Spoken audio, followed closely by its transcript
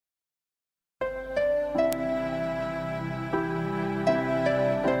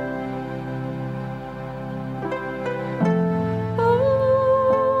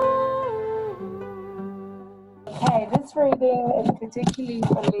reading is particularly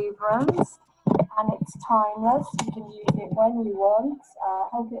for Librans, and it's timeless. You can use it when you want. I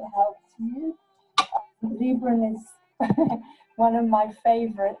hope it helps you. Libran is one of my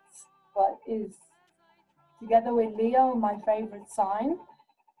favorites, but is, together with Leo, my favorite sign.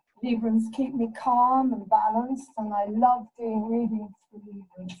 Librans keep me calm and balanced, and I love doing readings for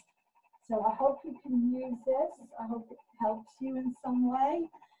Librans. So I hope you can use this. I hope it helps you in some way.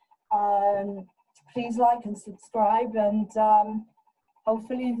 Please like and subscribe, and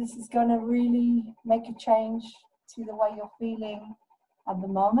hopefully this is going to really make a change to the way you're feeling at the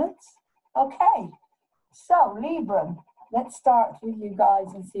moment. Okay, so Libran, let's start with you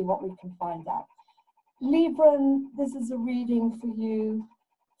guys and see what we can find out. Libran, this is a reading for you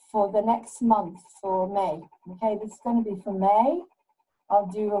for the next month, for May. Okay, this is going to be for May. I'll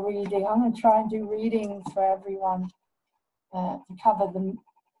do a reading. I'm going to try and do readings for everyone to cover the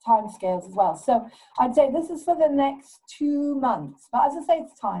time scales as well. So I'd say this is for the next 2 months, but as I say,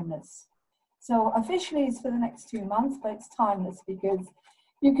 it's timeless. So officially it's for the next 2 months, but it's timeless because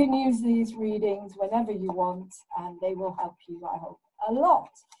you can use these readings whenever you want, and they will help you, I hope, a lot.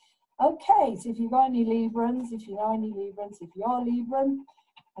 Okay, so if you've got any Librans, if you know any Librans, if you're a Libran,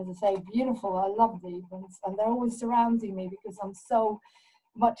 as I say, beautiful. I love Librans, and they're always surrounding me because I'm so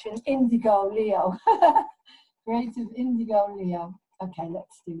much an indigo Leo. Creative indigo Leo. Okay,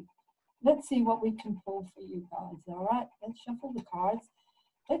 let's see what we can pull for you guys. All right, let's shuffle the cards.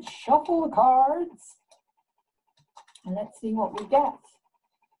 Let's shuffle the cards, and let's see what we get.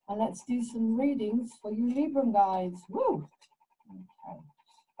 And let's do some readings for you Libran guys. Woo! Okay.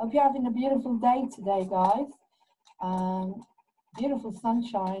 Hope you're having a beautiful day today, guys. Beautiful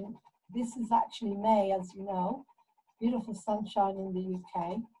sunshine. This is actually May, as you know. Beautiful sunshine in the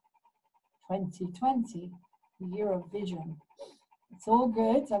UK. 2020, the year of vision. It's all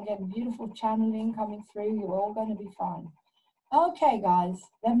good. I'm getting beautiful channeling coming through. You're all going to be fine. Okay, guys,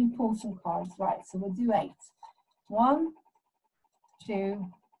 let me pull some cards. Right, so we'll do 8. 1,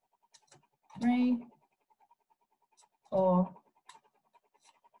 2, 3, 4,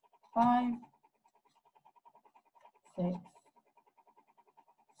 5, 6,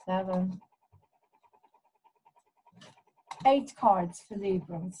 7, 8 cards for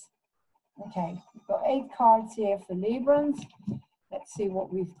Librans. Okay, we've got 8 cards here for Librans. Let's see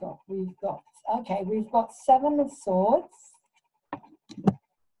what we've got. We've got 7 of Swords.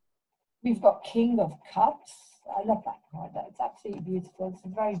 We've got King of Cups. I love that card. That's absolutely beautiful. It's a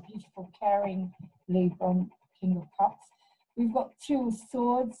very beautiful, caring Libran, King of Cups. We've got 2 of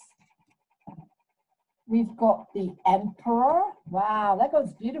Swords. We've got the Emperor. Wow, that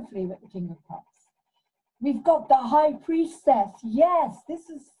goes beautifully with the King of Cups. We've got the High Priestess. Yes, this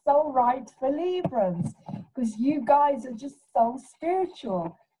is so right for Librans because you guys are just so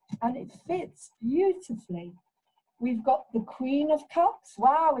spiritual and it fits beautifully. We've got the Queen of Cups.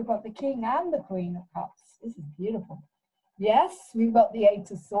 Wow, we've got the King and the Queen of Cups. This is beautiful. Yes, we've got the 8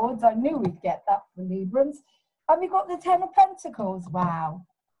 of Swords. I knew we'd get that for Librans. And we've got the 10 of Pentacles. Wow.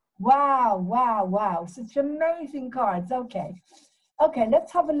 Wow, wow, wow. Such amazing cards. Okay. Okay,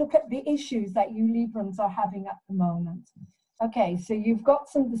 let's have a look at the issues that you Librans are having at the moment. Okay, so you've got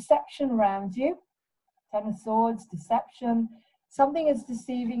some deception around you. 10 of Swords, deception. Something is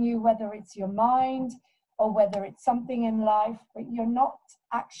deceiving you, whether it's your mind or whether it's something in life, but you're not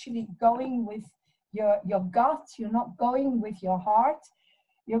actually going with your gut. You're not going with your heart.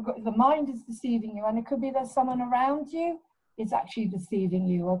 The mind is deceiving you, and it could be there's someone around you is actually deceiving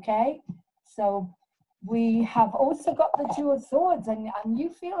you, okay? So we have also got the 2 of Swords, and you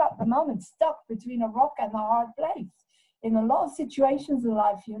feel at the moment stuck between a rock and a hard place. In a lot of situations in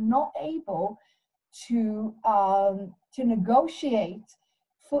life, you're not able to negotiate,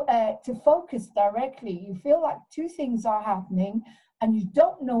 to focus directly. You feel like 2 things are happening, and you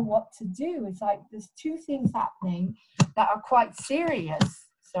don't know what to do. It's like there's 2 things happening that are quite serious.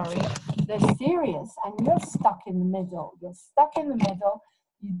 Sorry, they're serious, and you're stuck in the middle. You're stuck in the middle.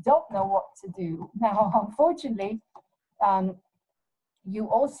 You don't know what to do. Now, unfortunately, you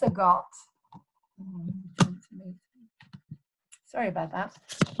also got, sorry about that.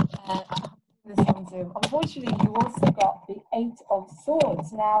 Unfortunately, you also got the 8 of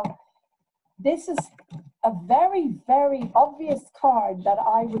Swords. Now, this is a very, very obvious card that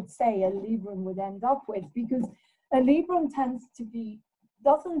I would say a Libran would end up with, because a Libran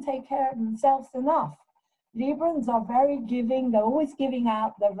doesn't take care of themselves enough. Librans are very giving. They're always giving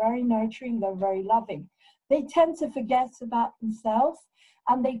out. They're very nurturing. They're very loving. They tend to forget about themselves,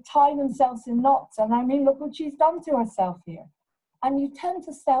 and they tie themselves in knots. And I mean, look what she's done to herself here. And you tend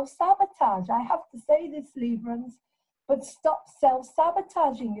to self-sabotage. I have to say this, Librans, but stop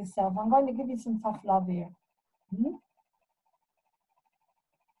self-sabotaging yourself. I'm going to give you some tough love here.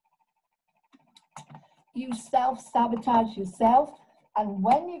 you self-sabotage yourself. And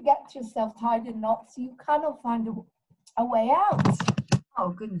when you get yourself tied in knots, you cannot find a way out. Oh,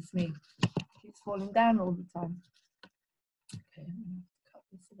 goodness me. It keeps falling down all the time. Okay, I'm going to cut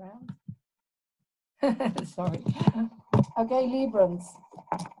this around. Sorry. Okay, Librans.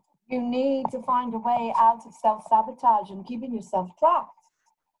 You need to find a way out of self-sabotage and keeping yourself trapped.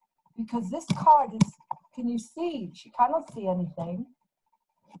 Because this card is, can you see? She cannot see anything.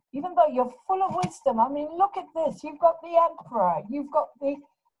 Even though you're full of wisdom. I mean, look at this. You've got the Emperor. You've got the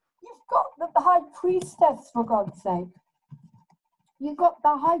High Priestess, for God's sake. You've got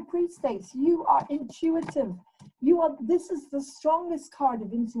the High Priestess. You are intuitive. This is the strongest card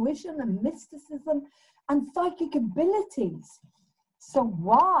of intuition and mysticism and psychic abilities. So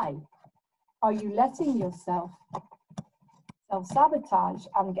why are you letting yourself self-sabotage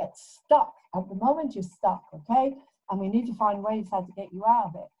and get stuck? At the moment you're stuck, okay? And we need to find ways how to get you out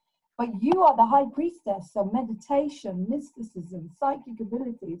of it. But you are the High Priestess, so meditation, mysticism, psychic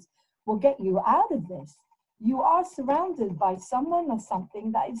abilities will get you out of this. You are surrounded by someone or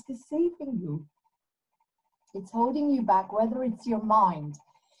something that is deceiving you. It's holding you back, whether it's your mind.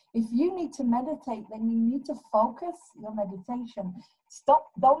 If you need to meditate, then you need to focus your meditation.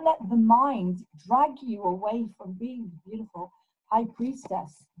 Don't let the mind drag you away from being the beautiful High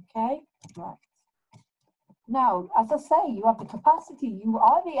Priestess, okay? Right. Now, as I say, you have the capacity. You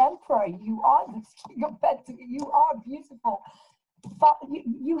are the Emperor. You are the King of Pentacles. You are beautiful. But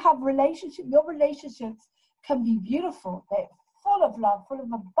you have relationships. Your relationships can be beautiful. They're full of love, full of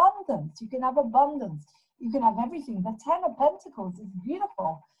abundance. You can have abundance. You can have everything. The Ten of Pentacles is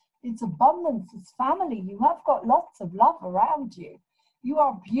beautiful. It's abundance. It's family. You have got lots of love around you. You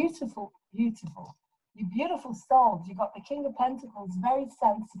are beautiful, beautiful. You beautiful souls. You got the King of Pentacles, very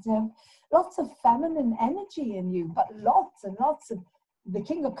sensitive. Lots of feminine energy in you, but lots and lots of the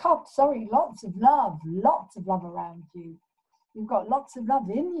King of Cups. Sorry, lots of love around you. You've got lots of love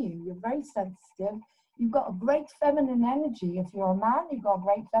in you. You're very sensitive. You've got a great feminine energy. If you're a man, you've got a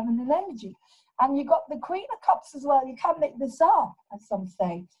great feminine energy. And you've got the Queen of Cups as well. You can't make this up, as some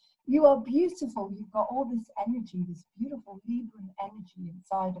say. You are beautiful. You've got all this energy, this beautiful Libran energy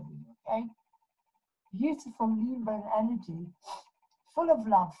inside of you, okay? Beautiful Libran energy, full of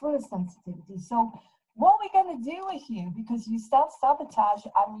love, full of sensitivity. So what we're going to do with you, because you self-sabotage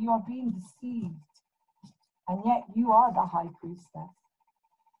and you are being deceived, and yet you are the High Priestess.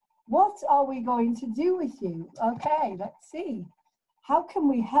 What are we going to do with you? Okay, let's see. How can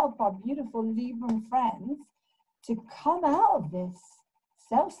we help our beautiful Libran friends to come out of this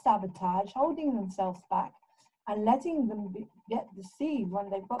self-sabotage, holding themselves back and letting them get deceived when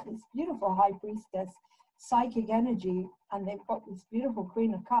they've got this beautiful High Priestess psychic energy and they've got this beautiful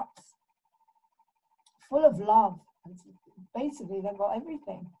Queen of Cups full of love. And basically, they've got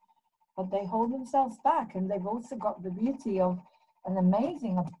everything, but they hold themselves back, and they've also got the beauty of an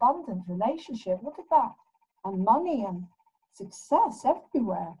amazing, abundant relationship. Look at that. And money and success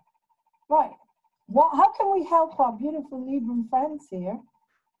everywhere. Right. How can we help our beautiful Libran friends here?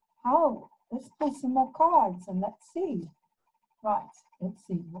 How? Let's pull some more cards and let's see. Right. Let's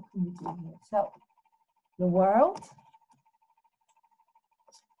see. What can we do here? So, the World.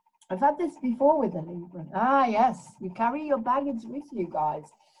 I've had this before with the Libran. Ah, yes. You carry your baggage with you, guys.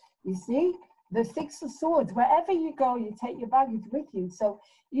 You see? The Six of Swords. Wherever you go, you take your baggage with you. So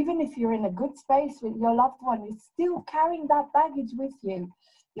even if you're in a good space with your loved one, you're still carrying that baggage with you.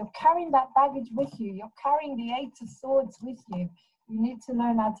 You're carrying that baggage with you. You're carrying the Eight of Swords with you. You need to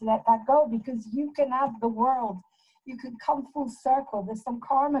learn how to let that go, because you can have the world. You can come full circle. There's some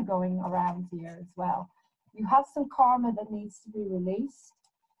karma going around here as well. You have some karma that needs to be released.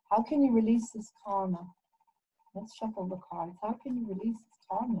 How can you release this karma? Let's shuffle the cards. How can you release this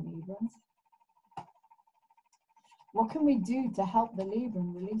karma, Librans? What can we do to help the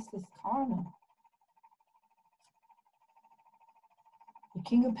Libran release this karma? The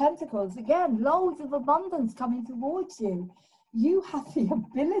King of Pentacles, again, loads of abundance coming towards you. You have the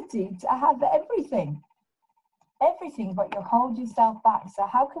ability to have everything. Everything, but you hold yourself back. So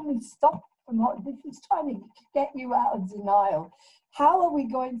how can we stop from what this is trying to get you out of denial? How are we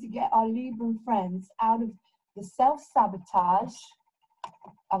going to get our Libran friends out of the self-sabotage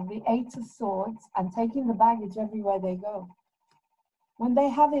of the Eight of Swords and taking the baggage everywhere they go? When they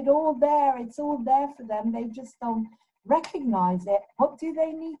have it all there, it's all there for them. They just don't recognize it. What do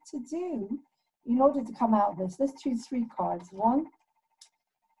they need to do in order to come out of this? Let's choose 3 cards. 1,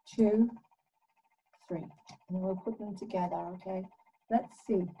 2, 3. And we'll put them together, okay? Let's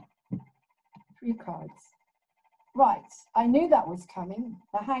see. 3 cards. Right, I knew that was coming.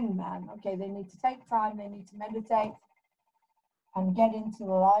 The Hangman. Okay, they need to take time. They need to meditate and get into the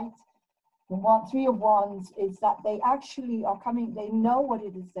light. Three of Wands is that they actually are coming, they know what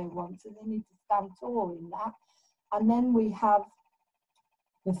it is they want, so they need to stand tall in that. And then we have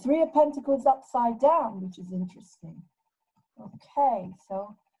the Three of Pentacles upside down, which is interesting. Okay,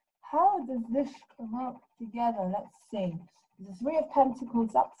 so how does this come up together? Let's see. The Three of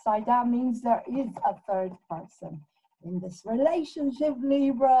Pentacles upside down means there is a third person in this relationship,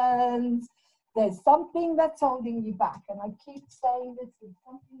 Librans. There's something that's holding you back. And I keep saying this, there's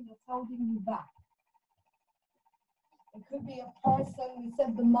something that's holding you back. It could be a person who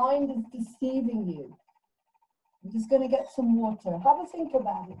said the mind is deceiving you. I'm just going to get some water. Have a think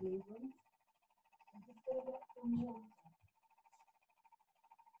about it, Librans. I'm just going to get some water.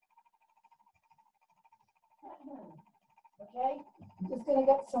 Okay, I'm just going to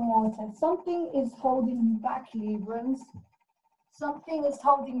get some water. Something is holding you back, Librans. Something is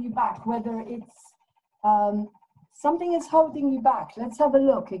holding you back, whether it's something is holding you back. Let's have a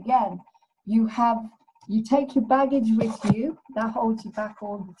look again. You take your baggage with you. That holds you back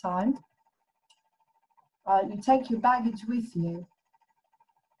all the time. You take your baggage with you.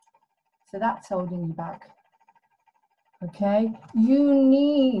 So that's holding you back. Okay,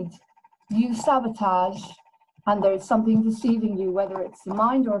 you sabotage, and there's something deceiving you, whether it's the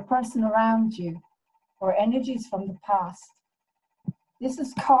mind or a person around you, or energies from the past. This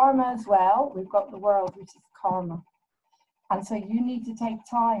is karma as well. We've got the world, which is karma. And so you need to take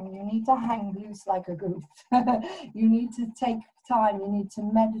time. You need to hang loose like a goose. You need to take time. You need to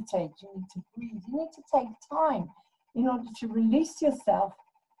meditate. You need to breathe. You need to take time in order to release yourself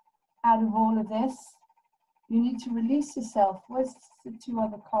out of all of this. You need to release yourself. Where's the two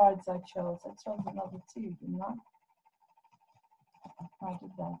other cards I chose? I chose another two, didn't I? I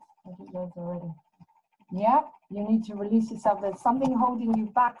did that. I did those already. Yeah, you need to release yourself. There's something holding you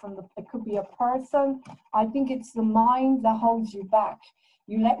back from it could be a person. I think it's the mind that holds you back.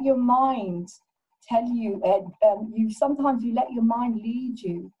 You let your mind tell you, sometimes you let your mind lead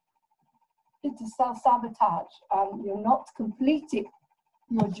you into self-sabotage. You're not completing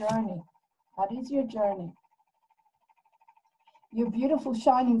your journey. That is your journey. Your beautiful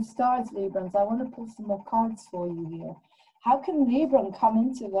shining stars, Librans. I want to pull some more cards for you here. How can Libran come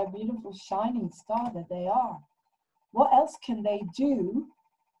into their beautiful shining star that they are? What else can they do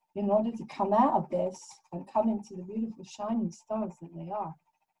in order to come out of this and come into the beautiful shining stars that they are?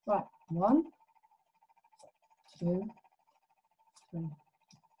 Right, 1, 2, 3.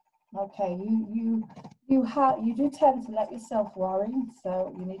 Okay, you do tend to let yourself worry,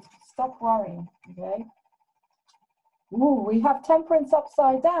 so you need to stop worrying, okay? Ooh, we have Temperance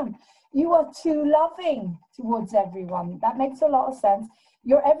upside down. You are too loving towards everyone. That makes a lot of sense.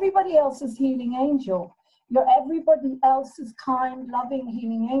 You're everybody else's healing angel. You're everybody else's kind, loving,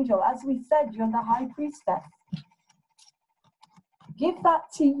 healing angel. As we said, you're the high priestess. Give that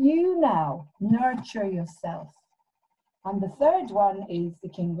to you now. Nurture yourself. And the third one is the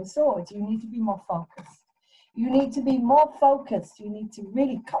King of Swords. You need to be more focused. You need to be more focused. You need to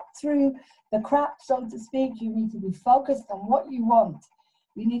really cut through the crap, so to speak. You need to be focused on what you want.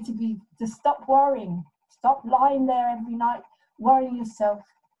 You need to stop worrying. Stop lying there every night, worrying yourself.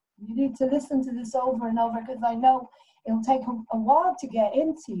 You need to listen to this over and over, because I know it'll take a while to get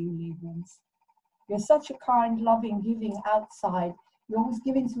into you, Librans. You're such a kind, loving, giving outside. You're always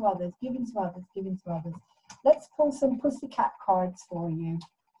giving to others, giving to others, giving to others. Let's pull some pussycat cards for you.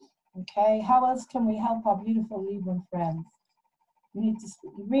 Okay, how else can we help our beautiful Libran friends? You need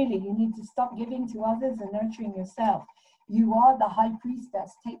to stop giving to others and nurturing yourself. You are the high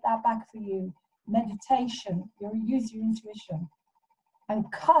priestess. Take that back for you. Meditation. Use your intuition.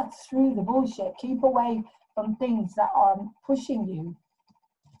 And cut through the bullshit. Keep away from things that are pushing you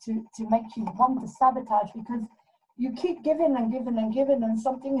to make you want to sabotage, because you keep giving and giving and giving, and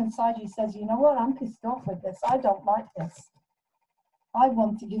something inside you says, you know what, I'm pissed off with this. I don't like this. I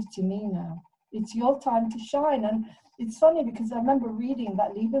want to give to me now. It's your time to shine. And it's funny, because I remember reading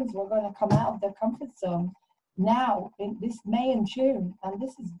that Librans were going to come out of their comfort zone now in this May and June. And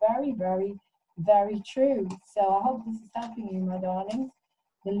this is very, very, very true. So I hope this is helping you, my darlings.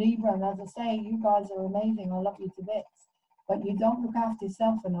 The Libra, and as I say, you guys are amazing. I love you to bits. But you don't look after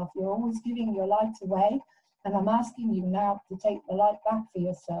yourself enough. You're always giving your light away. And I'm asking you now to take the light back for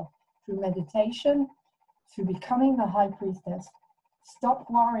yourself through meditation, through becoming the high priestess. Stop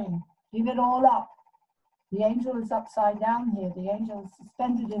worrying. Give it all up. The angel is upside down here. The angel is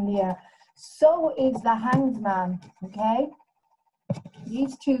suspended in the air. So is the Hanged Man, okay?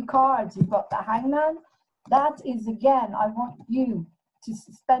 These two cards, you've got the Hangman. That is, again, I want you to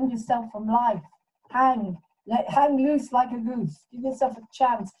suspend yourself from life. Hang loose like a goose. Give yourself a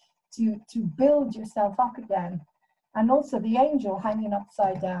chance to build yourself up again. And also the angel hanging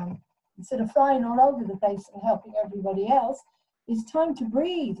upside down. instead of flying all over the place and helping everybody else, it's time to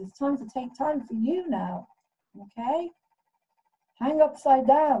breathe. It's time to take time for you now. Okay? Hang upside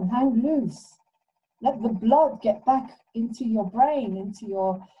down, hang loose. Let the blood get back into your brain,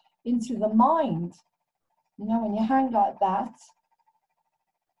 into the mind. You know, when you hang like that,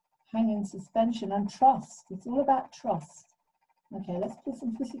 hang in suspension and trust. It's all about trust. Okay, let's put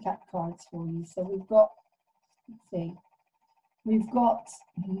some pussycat cards for you. So we've got, let's see, we've got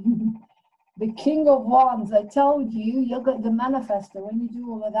the King of Wands. I told you, you're the manifester. When you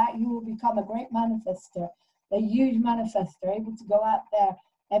do all of that, you will become a great manifester, a huge manifester, able to go out there.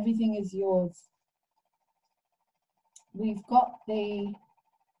 Everything is yours. We've got the,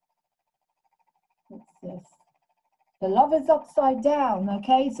 what's this? The Lovers upside down,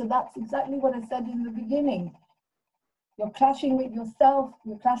 okay? So that's exactly what I said in the beginning. You're clashing with yourself,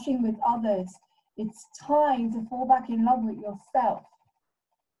 you're clashing with others. It's time to fall back in love with yourself.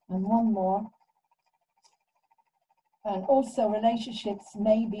 And one more. And also relationships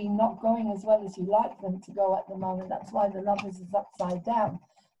may be not going as well as you like them to go at the moment. That's why the Lovers is upside down.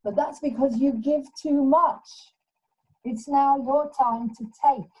 But that's because you give too much. It's now your time to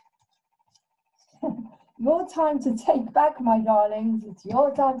take. Your time to take back, my darlings. It's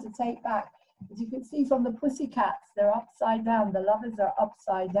your time to take back. As you can see from the pussycats, they're upside down. The Lovers are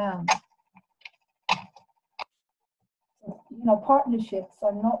upside down. So, you know, partnerships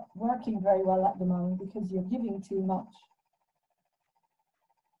are not working very well at the moment because you're giving too much.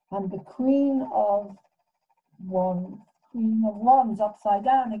 And the Queen of Wands upside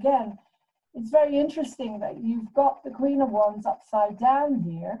down again. It's very interesting that you've got the Queen of Wands upside down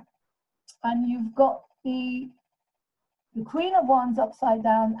here, and you've got the Queen of Wands upside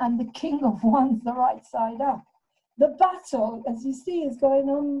down and the King of Wands the right side up. The battle, as you see, is going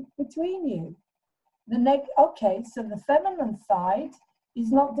on between you. Okay, so the feminine side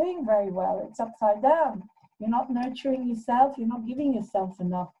is not doing very well. It's upside down. You're not nurturing yourself. You're not giving yourself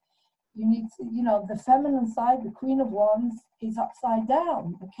enough. You need to, you know, the feminine side, the Queen of Wands is upside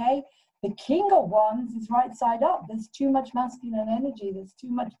down, okay? The King of Wands is right side up. There's too much masculine energy. There's too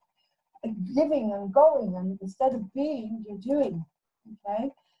much giving and going, and instead of being, you're doing,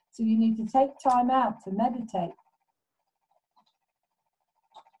 okay? So you need to take time out to meditate.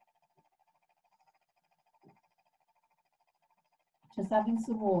 Just having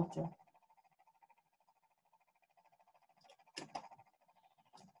some water.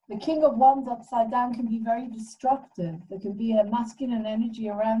 The King of Wands upside down can be very destructive. There can be a masculine energy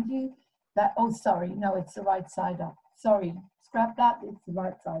around you that, oh, sorry, no, it's the right side up. Sorry, scrap that, it's the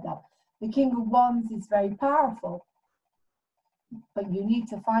right side up. The King of Wands is very powerful, but you need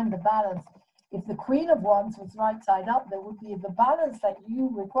to find the balance. If the Queen of Wands was right side up, there would be the balance that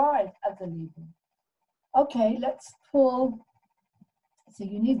you required as a Libra. Okay, let's pull. So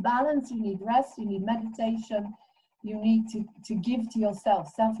you need balance, you need rest, you need meditation, you need to give to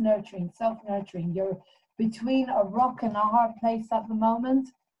yourself, self-nurturing, self-nurturing. You're between a rock and a hard place at the moment.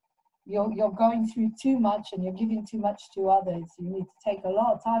 You're going through too much and you're giving too much to others. You need to take a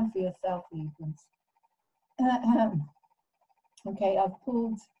lot of time for yourself, Librans. Okay, I've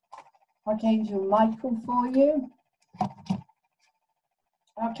pulled Archangel Michael for you.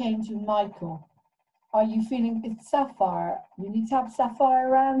 Archangel Michael, are you feeling, it's sapphire. You need to have sapphire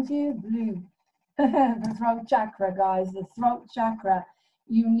around you, blue. The throat chakra, guys, the throat chakra.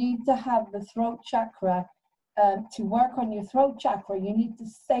 You need to have the throat chakra. To work on your throat chakra, you need to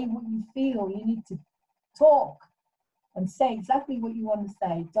say what you feel. You need to talk and say exactly what you want to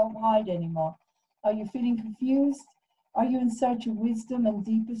say. Don't hide anymore. Are you feeling confused? Are you in search of wisdom and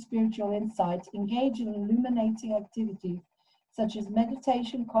deeper spiritual insight? Engage in illuminating activities such as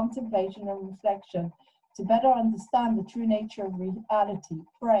meditation, contemplation, and reflection to better understand the true nature of reality.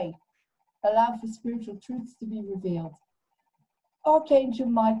 Pray. Allow for spiritual truths to be revealed. Archangel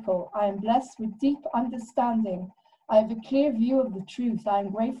Michael, I am blessed with deep understanding. I have a clear view of the truth. I am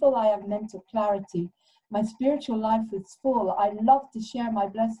grateful I have mental clarity. My spiritual life is full. I love to share my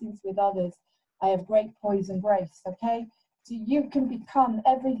blessings with others. I have great poise and grace, okay? So you can become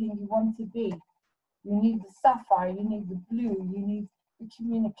everything you want to be. You need the sapphire, you need the blue, you need the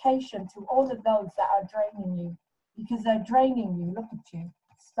communication to all of those that are draining you, because they're draining you. Look at you,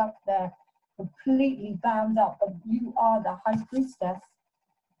 stuck there, completely bound up, but you are the High Priestess.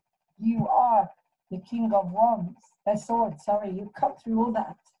 You are the King of Wands, Swords, sorry. You cut through all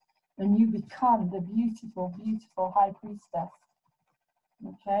that and you become the beautiful, beautiful High Priestess.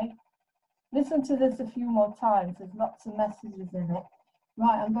 Okay? Listen to this a few more times. There's lots of messages in it.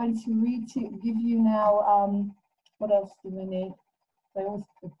 Right, I'm going to give you now, what else do we need? They always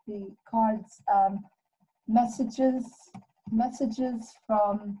put the cards, messages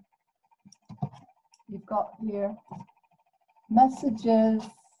from you've got here messages.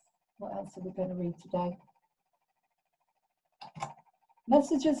 What else are we going to read today?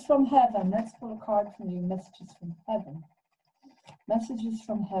 Messages from heaven. Let's pull a card from you. Messages from heaven. Messages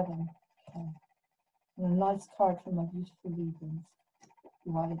from heaven. Okay. And a nice card from my beautiful Librans,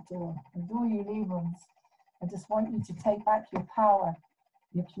 who I adore. Adore you, Librans. I just want you to take back your power,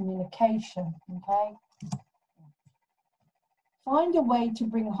 your communication, okay? Find a way to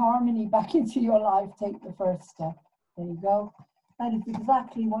bring harmony back into your life. Take the first step. There you go. That is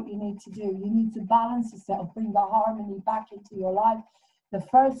exactly what you need to do. You need to balance yourself, bring the harmony back into your life. The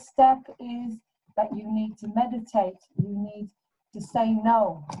first step is that you need to meditate. You need to say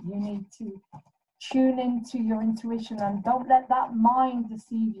no. You need to tune into your intuition and don't let that mind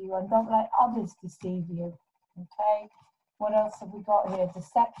deceive you and don't let others deceive you. Okay? What else have we got here?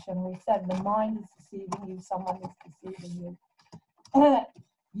 Deception. We said the mind is deceiving you, someone is deceiving you.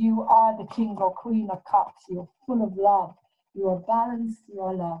 You are the king or queen of cups. You're full of love. You are balanced. You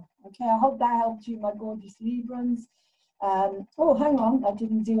are love. Okay, I hope that helped you, my gorgeous Librans. Oh, hang on. I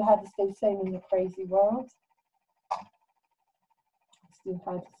didn't do how to stay sane in the crazy world. Let's do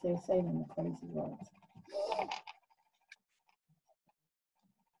how to stay sane in the crazy world.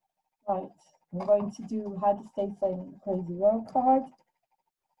 Right. I'm going to do how to stay sane in the crazy world card.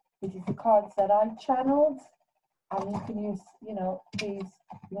 This is the cards that I channeled. And you can use, you know, please,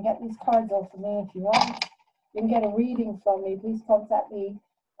 you can get these cards off of me if you want. You can get a reading from me. Please contact me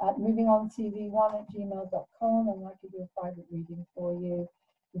at movingontv1@gmail.com and I can do a private reading for you.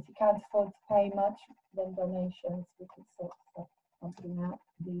 If you can't afford to pay much, then donations. We can sort something out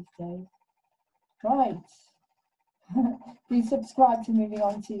these days. Right. Please subscribe to Moving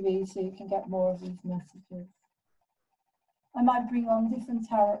On TV so you can get more of these messages. I might bring on different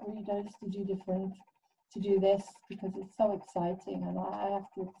tarot readers to do this because it's so exciting, and I have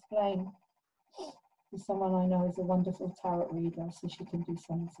to explain to someone I know is a wonderful tarot reader so she can do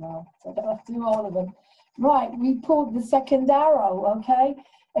some as well. So I don't have to do all of them. Right, we pulled the second arrow, okay?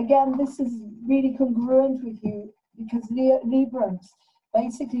 Again, this is really congruent with you because Librans,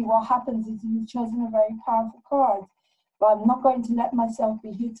 basically what happens is you've chosen a very powerful card, but I'm not going to let myself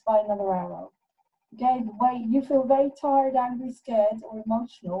be hit by another arrow. Okay, the way you feel very tired, angry, scared, or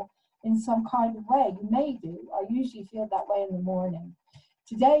emotional in some kind of way. You may do. I usually feel that way in the morning.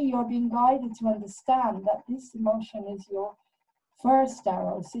 Today, you're being guided to understand that this emotion is your first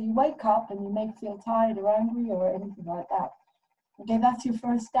arrow. So you wake up and you may feel tired or angry or anything like that. Okay, that's your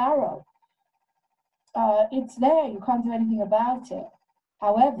first arrow. It's there. You can't do anything about it.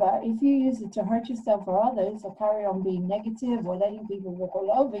 However, if you use it to hurt yourself or others or carry on being negative or letting people walk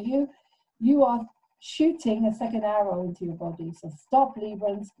all over you, you are shooting a second arrow into your body. So stop,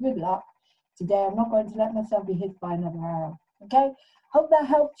 Librans. Good luck. Today, I'm not going to let myself be hit by another arrow. Okay? Hope that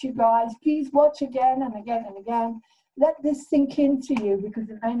helped you guys. Please watch again and again and again. Let this sink into you because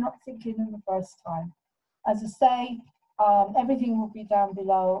it may not sink in the first time. As I say, everything will be down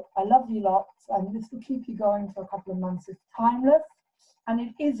below. I love you lots, and this will keep you going for a couple of months. It's timeless, and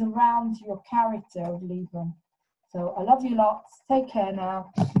it is around your character of Libra. So I love you lots. Take care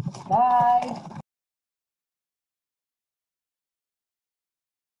now. Bye.